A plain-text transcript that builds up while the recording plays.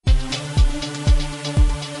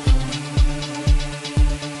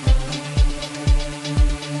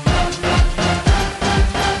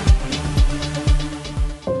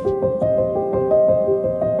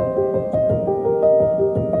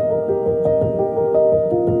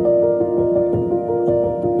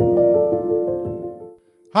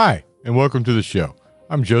Hi, and welcome to the show.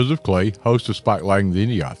 I'm Joseph Clay, host of Spotlighting the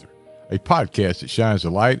Indie Author, a podcast that shines a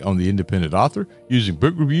light on the independent author using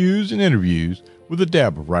book reviews and interviews with a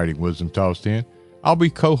dab of writing wisdom tossed in. I'll be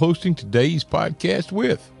co-hosting today's podcast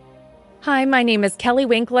with... Hi, my name is Kelly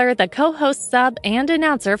Winkler, the co-host, sub, and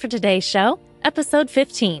announcer for today's show, episode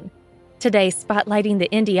 15. Today, Spotlighting the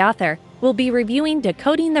Indie Author, we'll be reviewing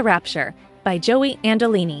Decoding the Rapture by Joey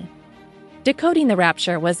Andolini. Decoding the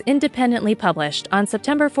Rapture was independently published on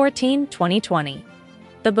September 14, 2020.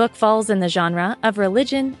 The book falls in the genre of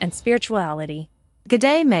religion and spirituality.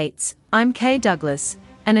 G'day mates, I'm Kay Douglas,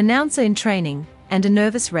 an announcer in training and a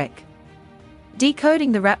nervous wreck.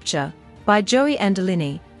 Decoding the Rapture by Joey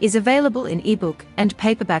Andolini is available in ebook and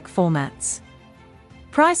paperback formats.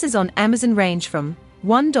 Prices on Amazon range from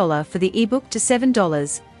 $1 for the ebook to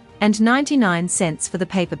 $7.99 for the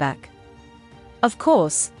paperback. Of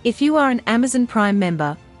course, if you are an Amazon Prime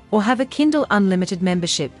member or have a Kindle Unlimited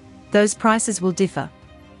membership, those prices will differ.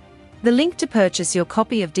 The link to purchase your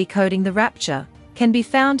copy of Decoding the Rapture can be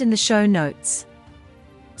found in the show notes.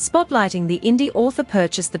 Spotlighting the Indie Author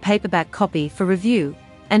purchased the paperback copy for review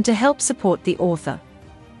and to help support the author.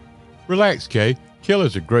 Relax, Kay.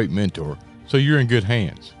 Kelly's a great mentor, so you're in good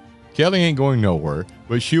hands. Kelly ain't going nowhere,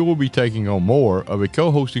 but she will be taking on more of a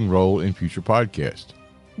co-hosting role in future podcasts.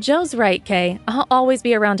 Joe's right, Kay. I'll always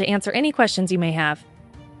be around to answer any questions you may have.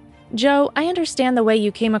 Joe, I understand the way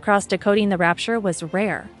you came across Decoding the Rapture was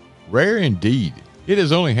rare. Rare indeed. It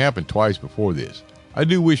has only happened twice before this. I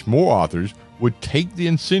do wish more authors would take the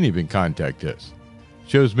incentive and contact us.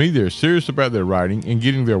 Shows me they're serious about their writing and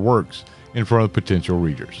getting their works in front of potential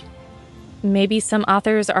readers. Maybe some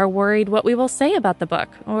authors are worried what we will say about the book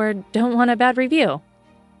or don't want a bad review.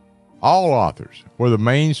 All authors, whether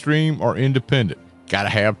mainstream or independent, gotta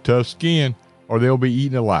have tough skin or they'll be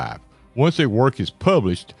eaten alive. Once a work is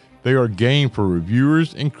published, they are game for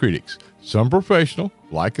reviewers and critics, some professional,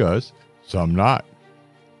 like us, some not.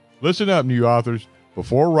 Listen up, new authors.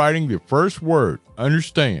 Before writing the first word,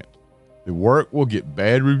 understand the work will get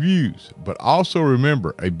bad reviews, but also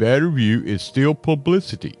remember a bad review is still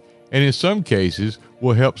publicity, and in some cases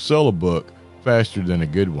will help sell a book faster than a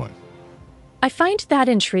good one. I find that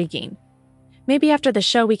intriguing. Maybe after the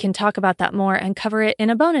show we can talk about that more and cover it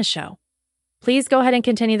in a bonus show. Please go ahead and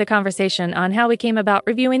continue the conversation on how we came about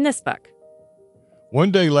reviewing this book.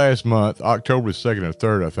 One day last month, October 2nd or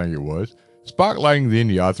 3rd, I think it was, Spotlighting the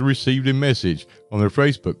Indie Author received a message on their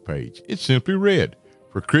Facebook page. It simply read,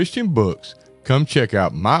 "For Christian books, come check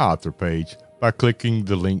out my author page by clicking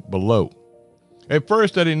the link below." At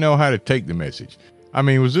first, I didn't know how to take the message. I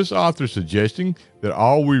mean, was this author suggesting that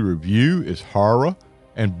all we review is horror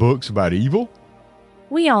and books about evil?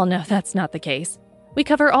 We all know that's not the case. We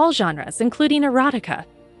cover all genres, including erotica.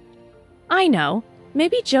 I know.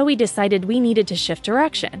 Maybe Joey decided we needed to shift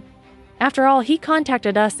direction. After all, he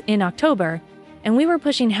contacted us in October, and we were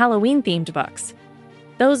pushing Halloween-themed books.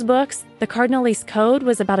 Those books, The Cardinalese Code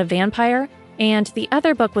was about a vampire, and the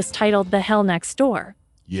other book was titled The Hell Next Door.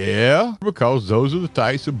 Yeah, because those are the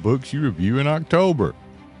types of books you review in October.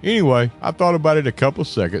 Anyway, I thought about it a couple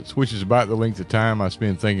seconds, which is about the length of time I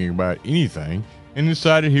spend thinking about anything, and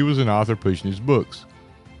decided he was an author pushing his books.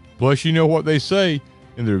 Plus, you know what they say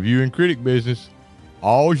in the review and critic business,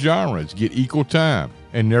 all genres get equal time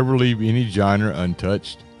and never leave any genre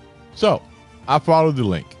untouched. So, I followed the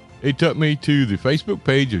link. It took me to the Facebook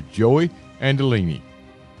page of Joey Andolini.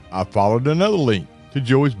 I followed another link to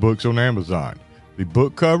Joey's books on Amazon. The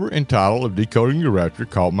book cover and title of Decoding the Rapture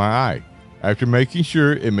caught my eye. After making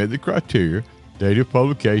sure it met the criteria, date of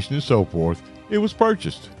publication and so forth, it was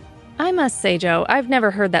purchased. I must say, Joe, I've never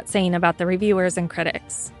heard that saying about the reviewers and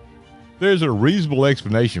critics. There's a reasonable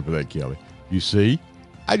explanation for that, Kelly. You see,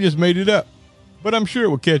 I just made it up, but I'm sure it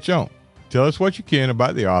will catch on. Tell us what you can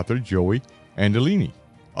about the author, Joey Andolini.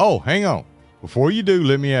 Oh, hang on. Before you do,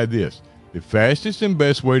 let me add this. The fastest and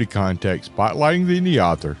best way to contact Spotlighting the Indie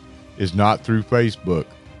Author is not through Facebook.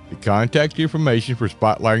 The contact information for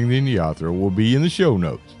Spotlighting the Indie Author will be in the show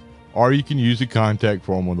notes, or you can use the contact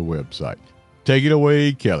form on the website. Take it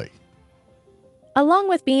away, Kelly. Along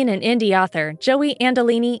with being an indie author, Joey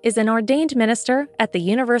Andolini is an ordained minister at the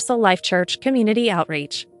Universal Life Church Community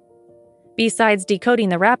Outreach. Besides Decoding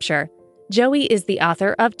the Rapture, Joey is the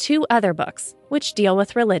author of 2 other books, which deal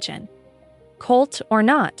with religion. Cult or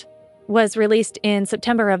Not was released in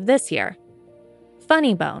September of this year.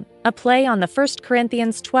 Funny Bone, a play on the 1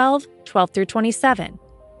 Corinthians 12:12-27,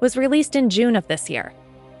 was released in June of this year.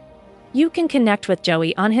 You can connect with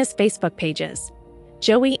Joey on his Facebook pages,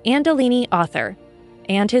 Joey Andolini Author,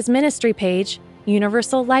 and his ministry page,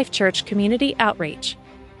 Universal Life Church Community Outreach.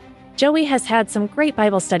 Joey has had some great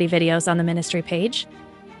Bible study videos on the ministry page.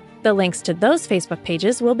 The links to those Facebook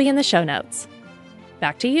pages will be in the show notes.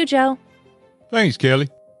 Back to you, Joe. Thanks, Kelly.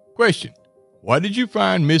 Question: what did you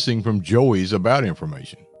find missing from Joey's about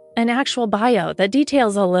information? An actual bio that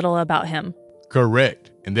details a little about him.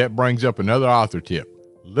 Correct. And that brings up another author tip.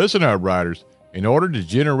 Listen up, writers. In order to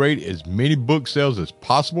generate as many book sales as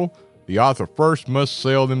possible, the author first must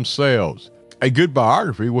sell themselves. A good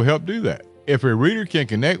biography will help do that. If a reader can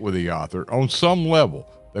connect with the author on some level,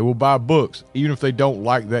 they will buy books even if they don't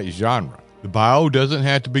like that genre. The bio doesn't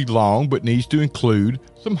have to be long, but needs to include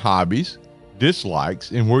some hobbies,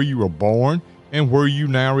 dislikes, and where you were born and where you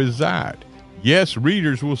now reside. Yes,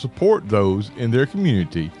 readers will support those in their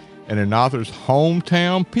community, and an author's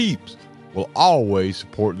hometown peeps will always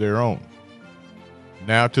support their own.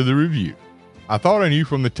 Now to the review. I thought I knew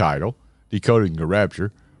from the title, Decoding the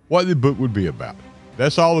Rapture, what the book would be about.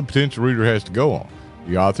 That's all the potential reader has to go on.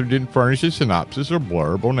 The author didn't furnish a synopsis or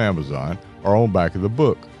blurb on Amazon or on back of the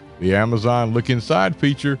book. The Amazon Look Inside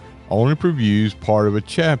feature only previews part of a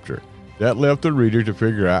chapter. That left the reader to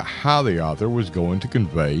figure out how the author was going to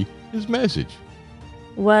convey his message.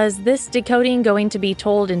 Was this decoding going to be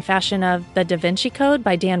told in fashion of The Da Vinci Code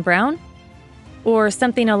by Dan Brown? Or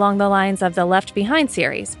something along the lines of the Left Behind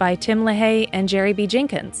series by Tim LaHaye and Jerry B.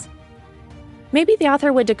 Jenkins? Maybe the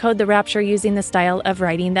author would decode the rapture using the style of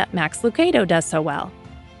writing that Max Lucado does so well.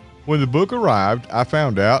 When the book arrived, I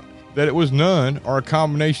found out that it was none or a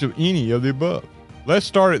combination of any of the above. Let's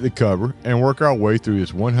start at the cover and work our way through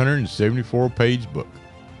this 174-page book.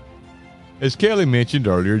 As Kelly mentioned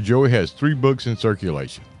earlier, Joey has 3 books in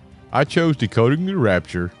circulation. I chose Decoding the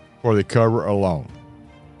Rapture for the cover alone.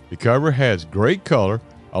 The cover has great color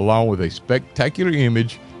along with a spectacular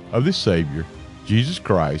image of the Savior, Jesus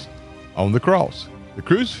Christ, on the cross. The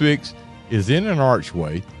crucifix is in an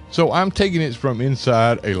archway, so I'm taking it from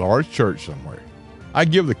inside a large church somewhere. I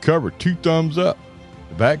give the cover 2 thumbs up.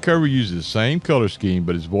 The back cover uses the same color scheme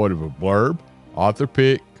but is void of a blurb, author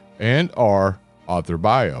pick, and or author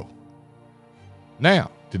bio.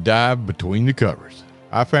 Now, to dive between the covers.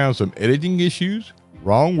 I found some editing issues,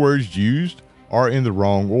 wrong words used, or in the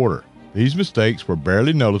wrong order. These mistakes were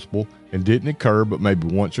barely noticeable and didn't occur but maybe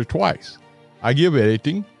once or twice. I give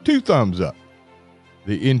editing 2 thumbs up.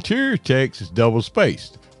 The interior text is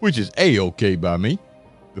double-spaced, which is A-OK by me.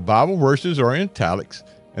 The Bible verses are in italics,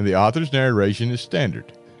 and the author's narration is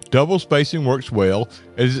standard. Double spacing works well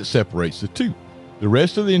as it separates the two. The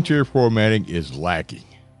rest of the interior formatting is lacking.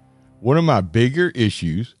 One of my bigger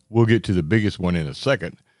issues, we'll get to the biggest one in a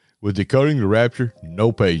second, with Decoding the Rapture,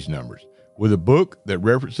 no page numbers. With a book that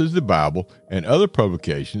references the Bible and other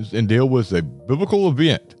publications and deal with a biblical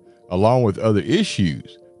event, along with other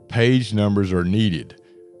issues, page numbers are needed.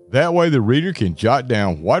 That way the reader can jot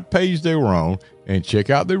down what page they were on and check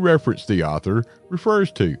out the reference the author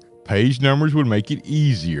refers to. Page numbers would make it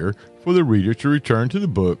easier for the reader to return to the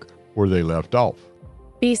book where they left off.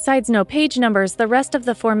 Besides no page numbers, the rest of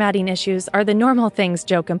the formatting issues are the normal things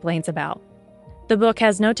Joe complains about. The book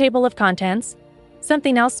has no table of contents,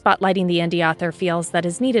 something else spotlighting the indie author feels that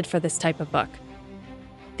is needed for this type of book.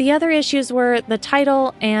 The other issues were the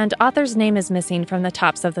title and author's name is missing from the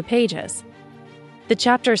tops of the pages. The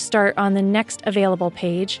chapters start on the next available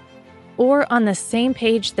page, or on the same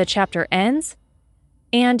page the chapter ends,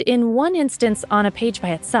 and in one instance on a page by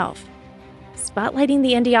itself. Spotlighting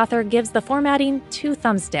the indie author gives the formatting 2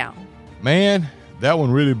 thumbs down. Man, that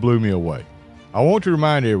one really blew me away. I want to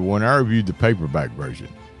remind everyone I reviewed the paperback version.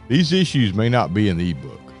 These issues may not be in the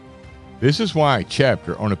ebook. This is why a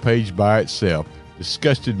chapter on a page by itself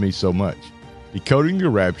disgusted me so much. Decoding the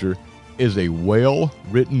Rapture is a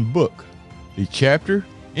well-written book. The chapter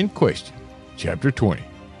in question, Chapter 20,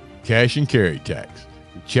 Cash and Carry Tax.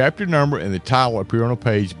 The chapter number and the title appear on a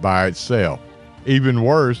page by itself. Even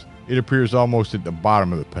worse, it appears almost at the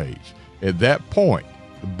bottom of the page. At that point,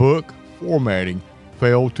 the book formatting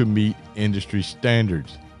failed to meet industry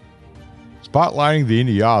standards. Spotlighting the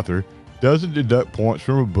indie author doesn't deduct points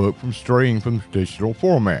from a book from straying from the traditional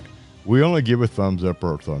format. We only give a thumbs up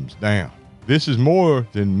or a thumbs down. This is more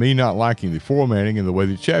than me not liking the formatting and the way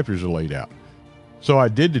the chapters are laid out. So I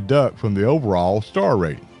did deduct from the overall star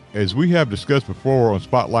rating. As we have discussed before on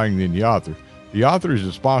spotlighting the indie author is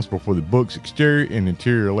responsible for the book's exterior and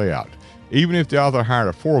interior layout. Even if the author hired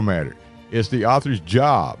a formatter, it's the author's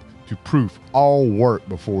job to proof all work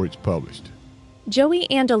before it's published. Joey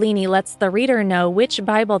Andolini lets the reader know which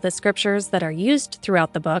Bible the scriptures that are used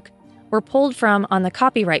throughout the book were pulled from on the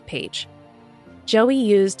copyright page. Joey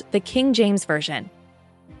used the King James Version.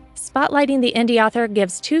 Spotlighting the indie author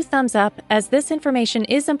gives 2 thumbs up as this information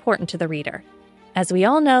is important to the reader. As we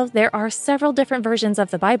all know, there are several different versions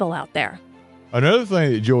of the Bible out there. Another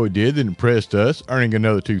thing that Joey did that impressed us, earning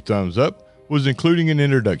another 2 thumbs up, was including an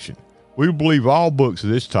introduction. We believe all books of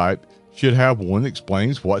this type should have one that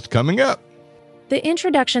explains what's coming up. The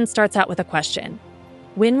introduction starts out with a question.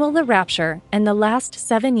 When will the rapture and the last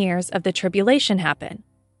 7 years of the tribulation happen?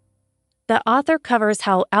 The author covers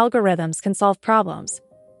how algorithms can solve problems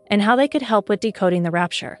and how they could help with decoding the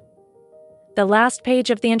rapture. The last page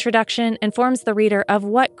of the introduction informs the reader of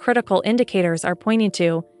what critical indicators are pointing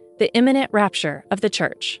to the imminent rapture of the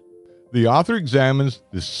church. The author examines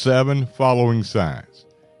the 7 following signs: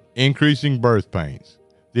 increasing birth pains,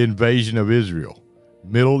 the invasion of Israel,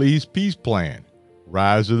 Middle East peace plan,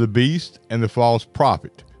 rise of the beast and the false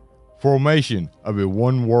prophet, formation of a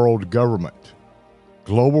one-world government,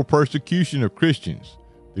 global persecution of Christians,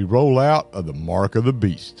 the rollout of the mark of the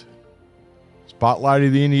beast.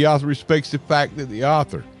 Spotlighting the indie author respects the fact that the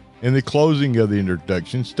author, in the closing of the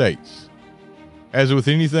introduction, states, "As with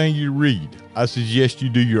anything you read, I suggest you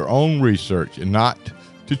do your own research and not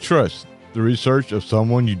to trust the research of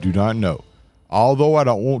someone you do not know. Although I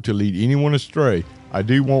don't want to lead anyone astray, I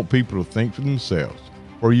do want people to think for themselves,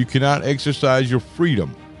 for you cannot exercise your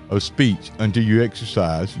freedom of speech until you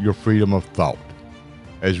exercise your freedom of thought."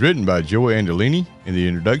 As written by Joey Andolini in the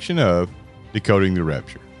introduction of Decoding the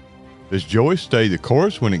Rapture. Does Joey stay the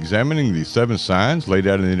course when examining the 7 signs laid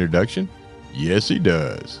out in the introduction? Yes, he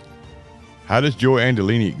does. How does Joey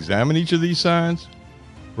Andolini examine each of these signs?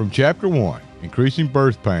 From Chapter 1, Increasing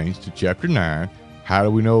Birth Pains, to Chapter 9, How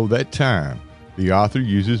Do We Know That Time?, the author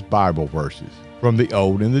uses Bible verses from the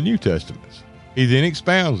Old and the New Testaments. He then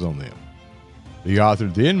expounds on them. The author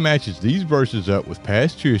then matches these verses up with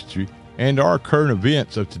past history and our current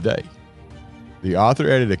events of today. The author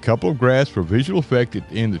added a couple of graphs for visual effect at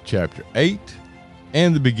the end of Chapter 8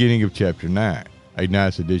 and the beginning of Chapter 9, a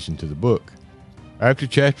nice addition to the book. After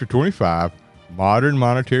Chapter 25, Modern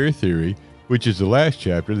Monetary Theory, which is the last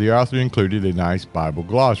chapter, the author included a nice Bible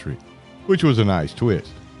glossary, which was a nice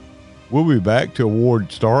twist. We'll be back to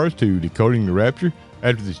award stars to Decoding the Rapture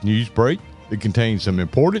after this news break that contains some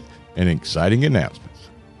important and exciting announcements.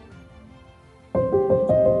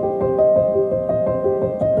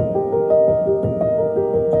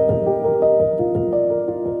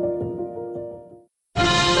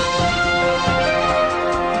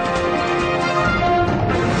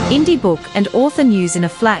 Indie book and author news in a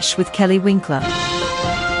flash with Kelly Winkler.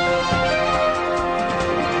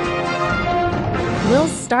 We'll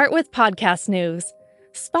start with podcast news.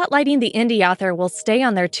 Spotlighting the Indie author will stay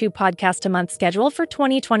on their 2 podcast a month schedule for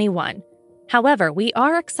 2021. However, we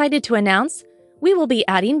are excited to announce we will be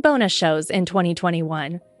adding bonus shows in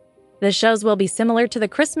 2021. The shows will be similar to the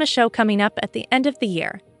Christmas show coming up at the end of the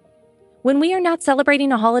year. When we are not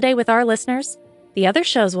celebrating a holiday with our listeners, the other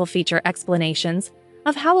shows will feature explanations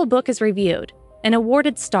of how a book is reviewed and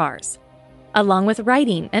awarded stars, along with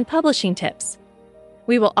writing and publishing tips.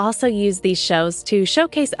 We will also use these shows to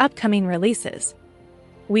showcase upcoming releases.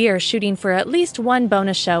 We are shooting for at least 1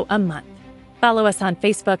 bonus show a month. Follow us on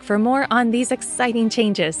Facebook for more on these exciting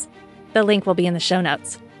changes. The link will be in the show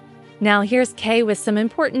notes. Now here's Kay with some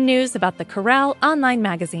important news about the Corral online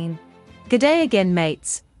magazine. G'day again,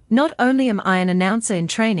 mates. Not only am I an announcer in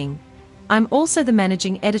training, I'm also the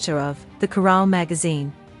managing editor of The Corral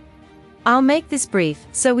magazine. I'll make this brief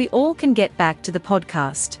so we all can get back to the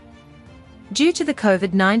podcast. Due to the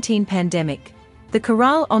COVID-19 pandemic, The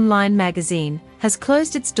Corral online magazine has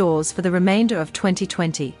closed its doors for the remainder of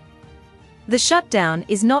 2020. The shutdown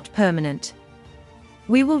is not permanent.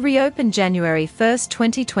 We will reopen January 1st,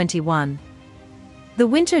 2021. The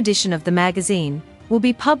winter edition of the magazine will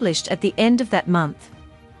be published at the end of that month.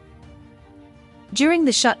 During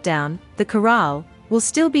the shutdown, The Corral will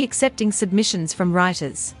still be accepting submissions from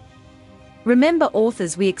writers. Remember,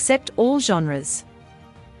 authors, we accept all genres.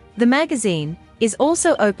 The magazine is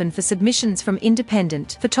also open for submissions from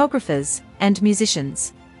independent photographers and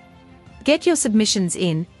musicians. Get your submissions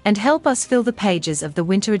in and help us fill the pages of the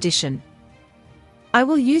winter edition. I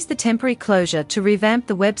will use the temporary closure to revamp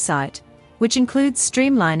the website, which includes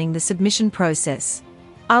streamlining the submission process.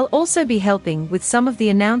 I'll also be helping with some of the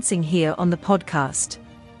announcing here on the podcast.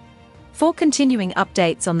 For continuing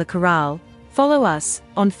updates on The Corral, follow us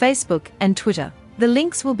on Facebook and Twitter. The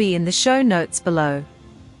links will be in the show notes below.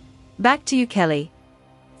 Back to you, Kelly.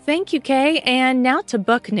 Thank you, Kay, and now to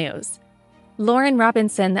book news. Lauren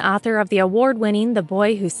Robinson, the author of the award-winning The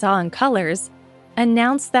Boy Who Saw in Colors,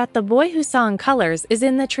 announced that The Boy Who Saw in Colors is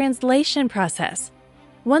in the translation process.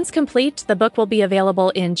 Once complete, the book will be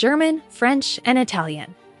available in German, French, and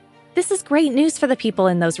Italian. This is great news for the people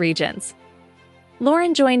in those regions.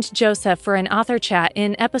 Lauren joined Joseph for an author chat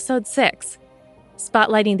in episode 6.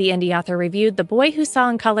 Spotlighting the Indie Author reviewed The Boy Who Saw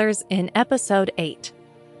in Colors in Episode 8.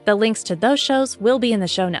 The links to those shows will be in the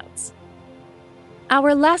show notes.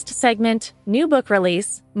 Our last segment, New Book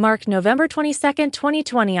Release, mark November 22nd,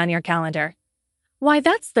 2020 on your calendar. Why,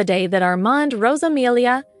 that's the day that Armand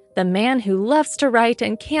Rosamilia, the man who loves to write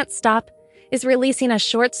and can't stop, is releasing a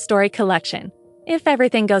short story collection, if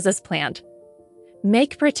everything goes as planned.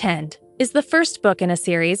 Make Pretend is the first book in a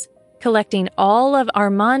series collecting all of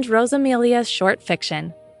Armand Rosamilia's short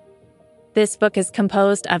fiction. This book is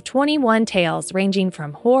composed of 21 tales ranging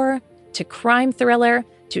from horror to crime thriller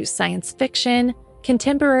to science fiction,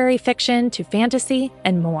 contemporary fiction to fantasy,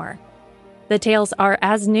 and more. The tales are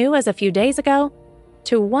as new as a few days ago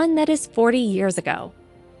to one that is 40 years ago.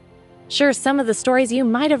 Sure, some of the stories you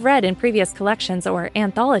might have read in previous collections or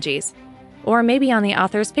anthologies, or maybe on the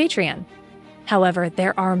author's Patreon. However,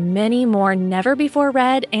 there are many more never before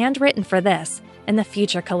read and written for this and the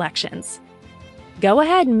future collections. Go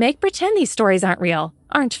ahead and make pretend these stories aren't real,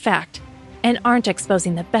 aren't fact, and aren't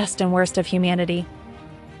exposing the best and worst of humanity.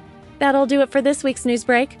 That'll do it for this week's news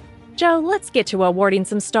break. Joe, let's get to awarding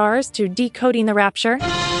some stars to Decoding the Rapture.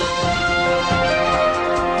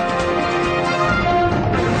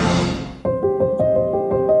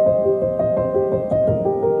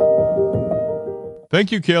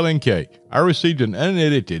 Thank you, Kelly and Kay. I received an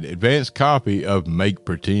unedited advanced copy of Make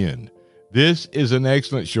Pretend. This is an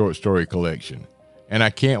excellent short story collection, and I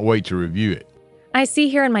can't wait to review it. I see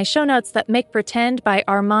here in my show notes that Make Pretend by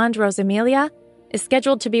Armand Rosamilia is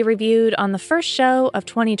scheduled to be reviewed on the first show of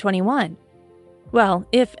 2021. Well,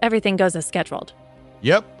 if everything goes as scheduled.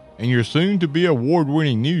 Yep, and your soon-to-be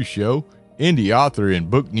award-winning news show, Indie Author and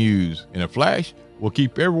Book News in a Flash, will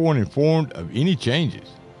keep everyone informed of any changes.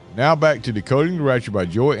 Now back to Decoding the Rapture by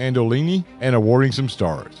Joy Andolini and awarding some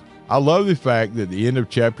stars. I love the fact that at the end of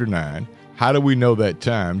Chapter 9, How Do We Know That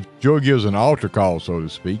Time, Joy gives an altar call, so to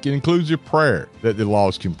speak, and includes a prayer that the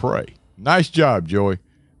lost can pray. Nice job, Joy.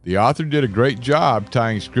 The author did a great job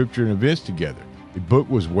tying scripture and events together. The book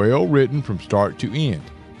was well written from start to end.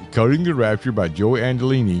 Decoding the Rapture by Joy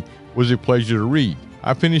Andolini was a pleasure to read.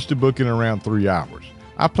 I finished the book in around 3 hours.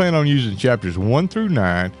 I plan on using chapters 1 through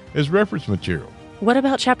 9 as reference material. What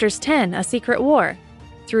about chapters 10, A Secret War,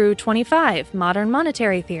 through 25, Modern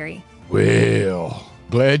Monetary Theory? Well,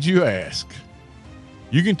 glad you asked.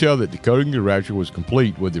 You can tell that Decoding the Rapture was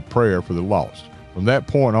complete with the prayer for the lost. From that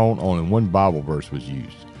point on, only one Bible verse was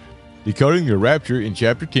used. Decoding the Rapture in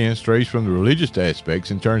chapter 10 strays from the religious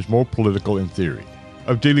aspects and turns more political in theory,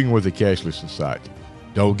 of dealing with a cashless society.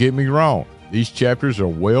 Don't get me wrong, these chapters are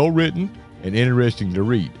well written and interesting to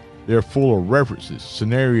read. They're full of references,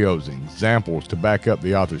 scenarios, and examples to back up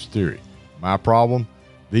the author's theory. My problem?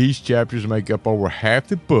 These chapters make up over half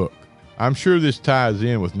the book. I'm sure this ties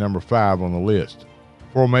in with number 5 on the list.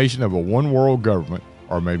 Formation of a one-world government,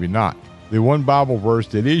 or maybe not. The one Bible verse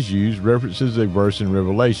that is used references a verse in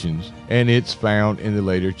Revelations, and it's found in the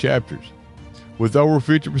later chapters. With over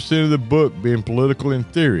 50% of the book being political in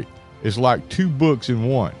theory, it's like 2 books in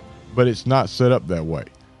one, but it's not set up that way.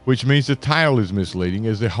 Which means the title is misleading,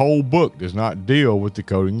 as the whole book does not deal with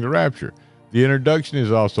Decoding the Rapture. The introduction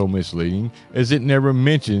is also misleading, as it never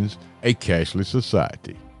mentions a cashless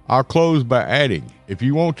society. I'll close by adding, if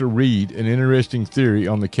you want to read an interesting theory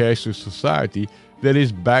on the cashless society that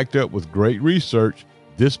is backed up with great research,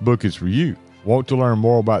 this book is for you. Want to learn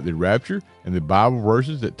more about the rapture and the Bible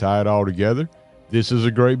verses that tie it all together? This is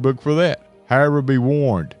a great book for that. However, be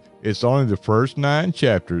warned, it's only the first 9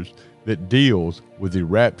 chapters that deals with the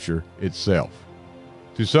rapture itself.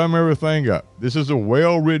 To sum everything up, this is a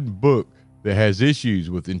well-written book that has issues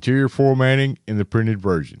with interior formatting in the printed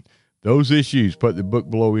version. Those issues put the book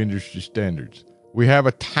below industry standards. We have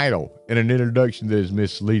a title and an introduction that is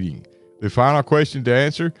misleading. The final question to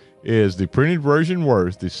answer is the printed version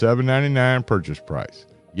worth the $7.99 purchase price?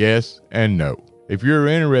 Yes and no. If you're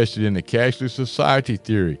interested in the cashless society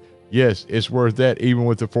theory, yes, it's worth that even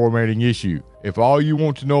with the formatting issue. If all you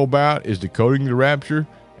want to know about is Decoding the Rapture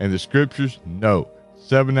and the scriptures, no,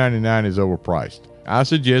 $7.99 is overpriced. I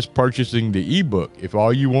suggest purchasing the ebook if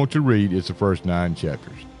all you want to read is the first 9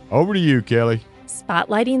 chapters. Over to you, Kelly.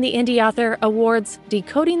 Spotlighting the Indie Author awards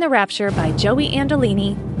Decoding the Rapture by Joey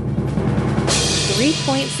Andolini.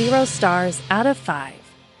 3.0 stars out of 5.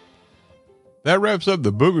 That wraps up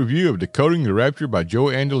the book review of Decoding the Rapture by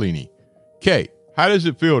Joey Andolini. Kay, how does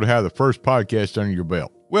it feel to have the first podcast under your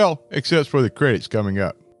belt? Well, except for the credits coming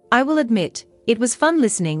up. I will admit, it was fun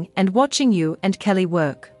listening and watching you and Kelly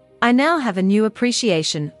work. I now have a new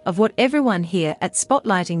appreciation of what everyone here at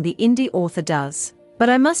Spotlighting the Indie Author does. But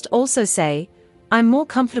I must also say, I'm more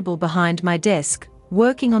comfortable behind my desk,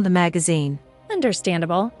 working on the magazine.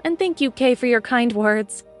 Understandable, and thank you, Kay, for your kind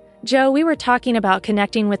words. Joe, we were talking about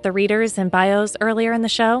connecting with the readers and bios earlier in the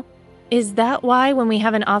show. Is that why when we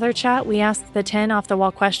have an author chat, we ask the 10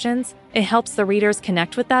 off-the-wall questions? It helps the readers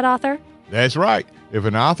connect with that author? That's right. If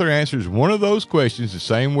an author answers one of those questions the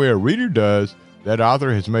same way a reader does, that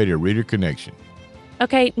author has made a reader connection.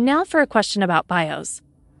 Okay, now for a question about bios.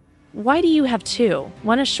 Why do you have two?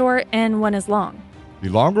 One is short and one is long. The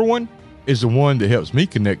longer one is the one that helps me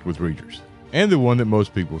connect with readers, and the one that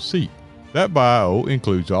most people see. That bio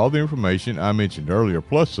includes all the information I mentioned earlier,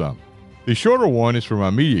 plus some. The shorter one is for my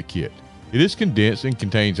media kit. It is condensed and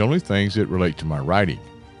contains only things that relate to my writing.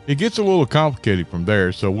 It gets a little complicated from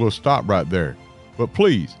there, so we'll stop right there. But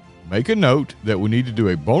please, make a note that we need to do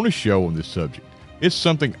a bonus show on this subject. It's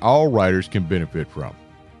something all writers can benefit from.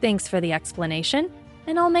 Thanks for the explanation,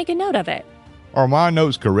 and I'll make a note of it. Are my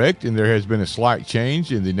notes correct and there has been a slight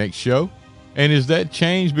change in the next show? And is that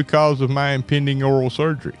change because of my impending oral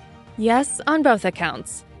surgery? Yes, on both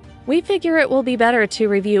accounts. We figure it will be better to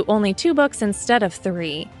review only 2 books instead of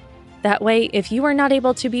 3. That way, if you are not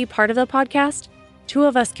able to be part of the podcast, 2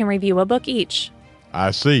 of us can review a book each.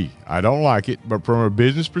 I see. I don't like it, but from a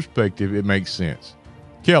business perspective, it makes sense.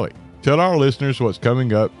 Kelly, tell our listeners what's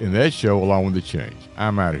coming up in that show along with the change.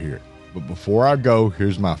 I'm out of here. But before I go,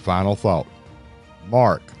 here's my final thought.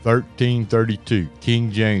 Mark 13:32,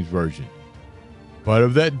 King James Version. But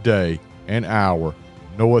of that day and hour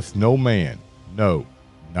knoweth no man, no,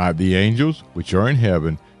 not the angels which are in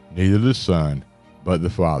heaven, neither the Son, but the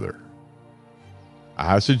Father.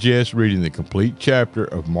 I suggest reading the complete chapter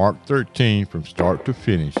of Mark 13 from start to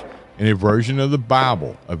finish in a version of the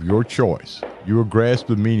Bible of your choice. You will grasp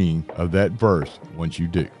the meaning of that verse once you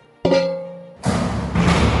do.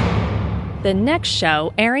 The next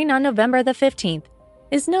show, airing on November the 15th,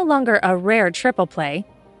 is no longer a rare triple play,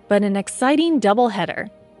 but an exciting doubleheader.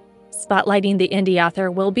 Spotlighting the indie author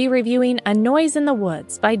will be reviewing A Noise in the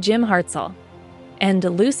Woods by Jim Hartzell and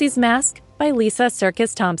Lucy's Mask by Lisa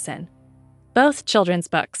Serkis Thompson, both children's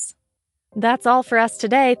books. That's all for us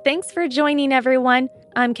today. Thanks for joining, everyone.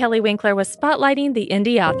 I'm Kelly Winkler with Spotlighting the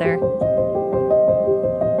Indie Author.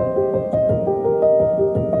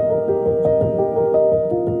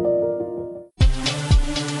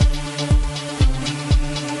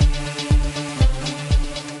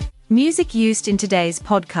 Music used in today's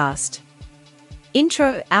podcast.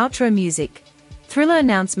 Intro, outro music. Thriller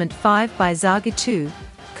Announcement 5 by Zaga 2,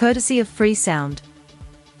 courtesy of Free Sound.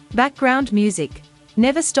 Background music.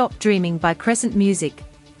 Never Stop Dreaming by Crescent Music,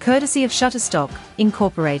 courtesy of Shutterstock,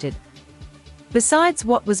 Incorporated. Besides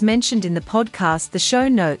what was mentioned in the podcast, the show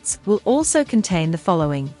notes will also contain the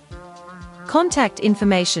following: contact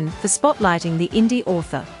information for Spotlighting the Indie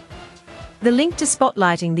Author, the link to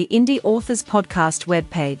Spotlighting the Indie Author's podcast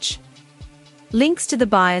webpage, links to the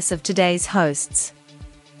bios of today's hosts.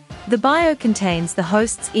 The bio contains the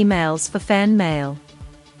hosts' emails for fan mail,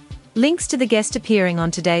 links to the guest appearing on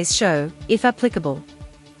today's show, if applicable,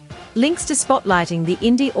 links to Spotlighting the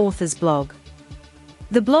Indie Author's blog.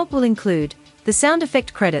 The blog will include the sound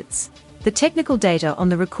effect credits, the technical data on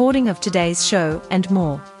the recording of today's show, and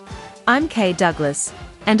more. I'm Kay Douglas,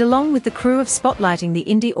 and along with the crew of Spotlighting the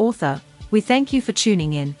Indie Author, we thank you for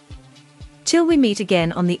tuning in. Till we meet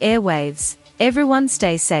again on the airwaves, everyone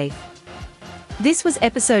stay safe. This was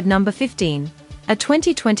episode number 15, a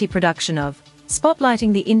 2020 production of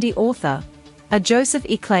Spotlighting the Indie Author, a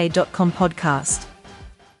josepheclay.com podcast.